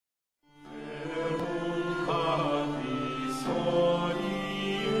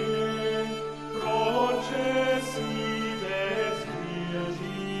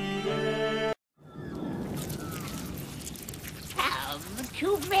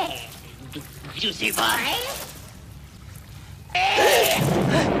Juicy boy.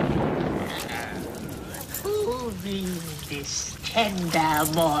 Who brings this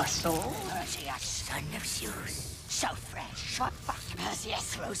tender morsel? Perseus, son of Zeus. So fresh. What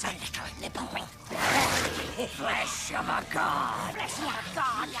Perseus throws a little nibble. Flesh of a god. Flesh of a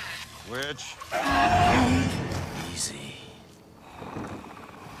god. Which? Easy.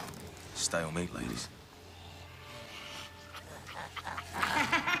 Stalemate, ladies.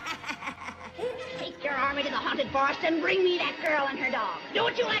 Take your army to the haunted forest and bring me that girl and her dog. Do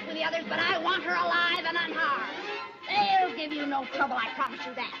what you like with the others, but I want her alive and unharmed. They'll give you no trouble, I promise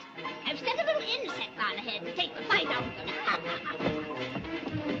you that. I've sent a little insect on ahead to take the fight out of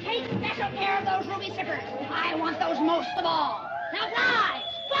them. Take special care of those ruby sippers. I want those most of all. Now fly!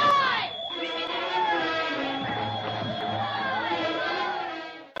 Fly!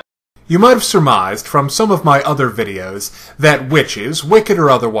 You might have surmised from some of my other videos that witches, wicked or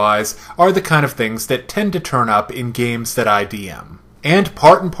otherwise, are the kind of things that tend to turn up in games that I DM. And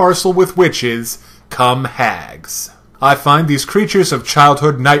part and parcel with witches come hags. I find these creatures of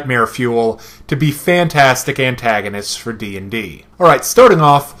childhood nightmare fuel to be fantastic antagonists for D&D. Alright, starting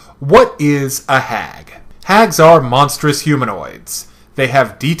off, what is a hag? Hags are monstrous humanoids. They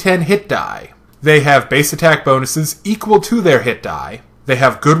have D10 hit die. They have base attack bonuses equal to their hit die. They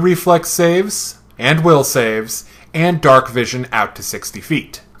have good reflex saves, and will saves, and dark vision out to 60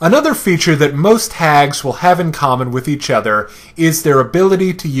 feet. Another feature that most hags will have in common with each other is their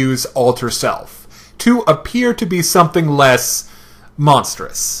ability to use alter self, to appear to be something less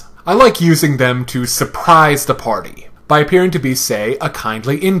monstrous. I like using them to surprise the party, by appearing to be, say, a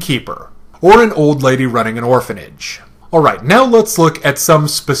kindly innkeeper, or an old lady running an orphanage. Alright, now let's look at some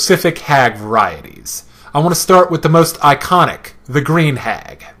specific hag varieties. I want to start with the most iconic, the green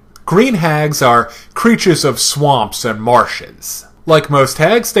hag. Green hags are creatures of swamps and marshes. Like most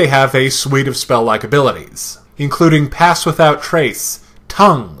hags, they have a suite of spell-like abilities, including Pass Without Trace,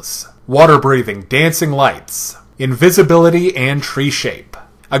 Tongues, Water-Breathing, Dancing Lights, Invisibility, and Tree Shape.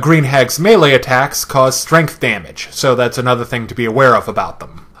 A green hag's melee attacks cause strength damage, so that's another thing to be aware of about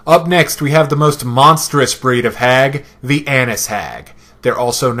them. Up next, we have the most monstrous breed of hag, the Annis hag. They're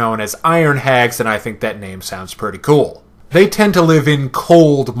also known as iron hags, and I think that name sounds pretty cool. They tend to live in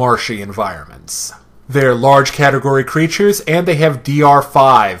cold, marshy environments. They're large category creatures, and they have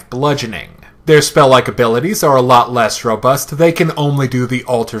DR5, bludgeoning. Their spell-like abilities are a lot less robust. They can only do the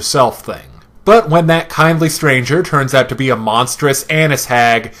alter self thing. But when that kindly stranger turns out to be a monstrous Annis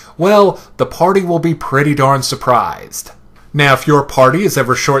hag, well, the party will be pretty darn surprised. Now, if your party is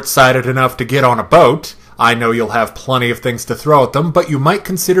ever short-sighted enough to get on a boat, I know you'll have plenty of things to throw at them, but you might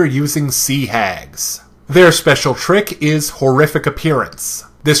consider using sea hags. Their special trick is horrific appearance.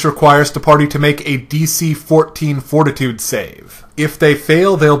 This requires the party to make a DC 14 fortitude save. If they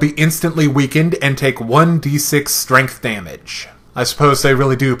fail, they'll be instantly weakened and take 1d6 strength damage. I suppose they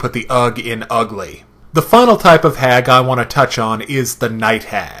really do put the ugh in ugly. The final type of hag I want to touch on is the night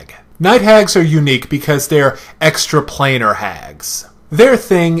hag. Night hags are unique because they're extraplanar hags. Their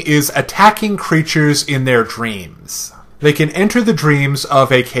thing is attacking creatures in their dreams. They can enter the dreams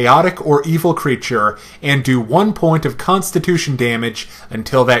of a chaotic or evil creature and do 1 point of constitution damage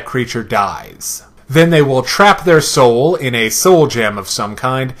until that creature dies. Then they will trap their soul in a soul gem of some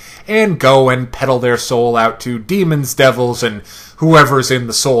kind and go and peddle their soul out to demons, devils, and whoever's in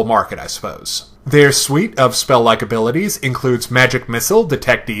the soul market, I suppose. Their suite of spell-like abilities includes Magic Missile,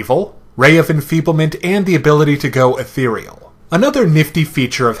 Detect Evil, Ray of Enfeeblement, and the ability to go ethereal. Another nifty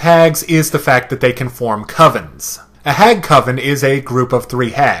feature of hags is the fact that they can form covens. A hag coven is a group of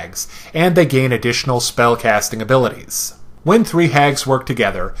 3 hags, and they gain additional spell-casting abilities. When 3 hags work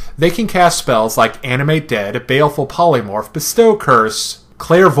together, they can cast spells like Animate Dead, Baleful Polymorph, Bestow Curse,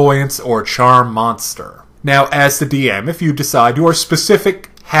 Clairvoyance, or Charm Monster. Now, as the DM, if you decide your specific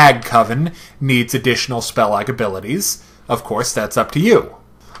hag coven needs additional spell-like abilities, of course that's up to you.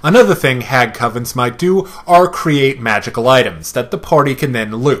 Another thing hag covens might do are create magical items that the party can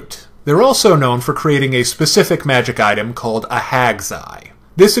then loot. They're also known for creating a specific magic item called a hag's eye.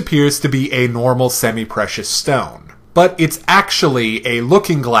 This appears to be a normal semi-precious stone, but it's actually a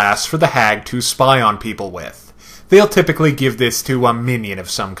looking glass for the hag to spy on people with. They'll typically give this to a minion of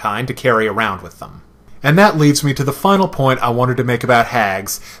some kind to carry around with them. And that leads me to the final point I wanted to make about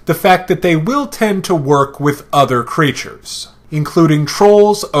hags, the fact that they will tend to work with other creatures, including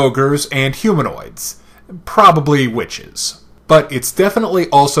trolls, ogres, and humanoids. Probably witches. But it's definitely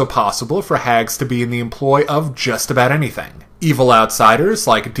also possible for hags to be in the employ of just about anything. Evil outsiders,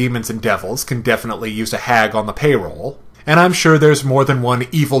 like demons and devils, can definitely use a hag on the payroll. And I'm sure there's more than one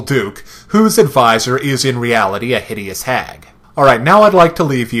evil duke whose advisor is in reality a hideous hag. Alright, now I'd like to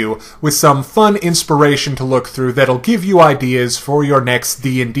leave you with some fun inspiration to look through that'll give you ideas for your next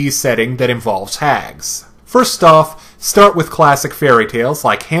D&D setting that involves hags. First off, start with classic fairy tales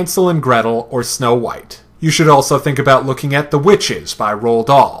like Hansel and Gretel or Snow White. You should also think about looking at The Witches by Roald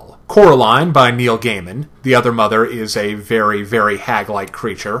Dahl, Coraline by Neil Gaiman. The other mother is a very, very hag-like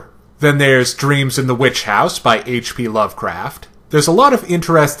creature. Then there's Dreams in the Witch House by H.P. Lovecraft. There's a lot of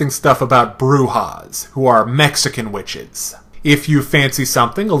interesting stuff about brujas, who are Mexican witches. If you fancy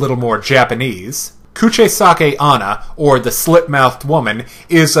something a little more Japanese, Kuchisake Anna, or the Slit-Mouthed Woman,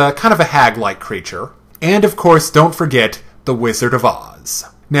 is kind of a hag-like creature. And of course, don't forget The Wizard of Oz.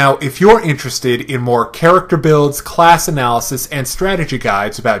 Now, if you're interested in more character builds, class analysis, and strategy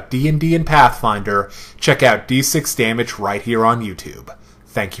guides about D&D and Pathfinder, check out D6 Damage right here on YouTube.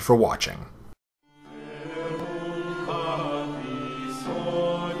 Thank you for watching.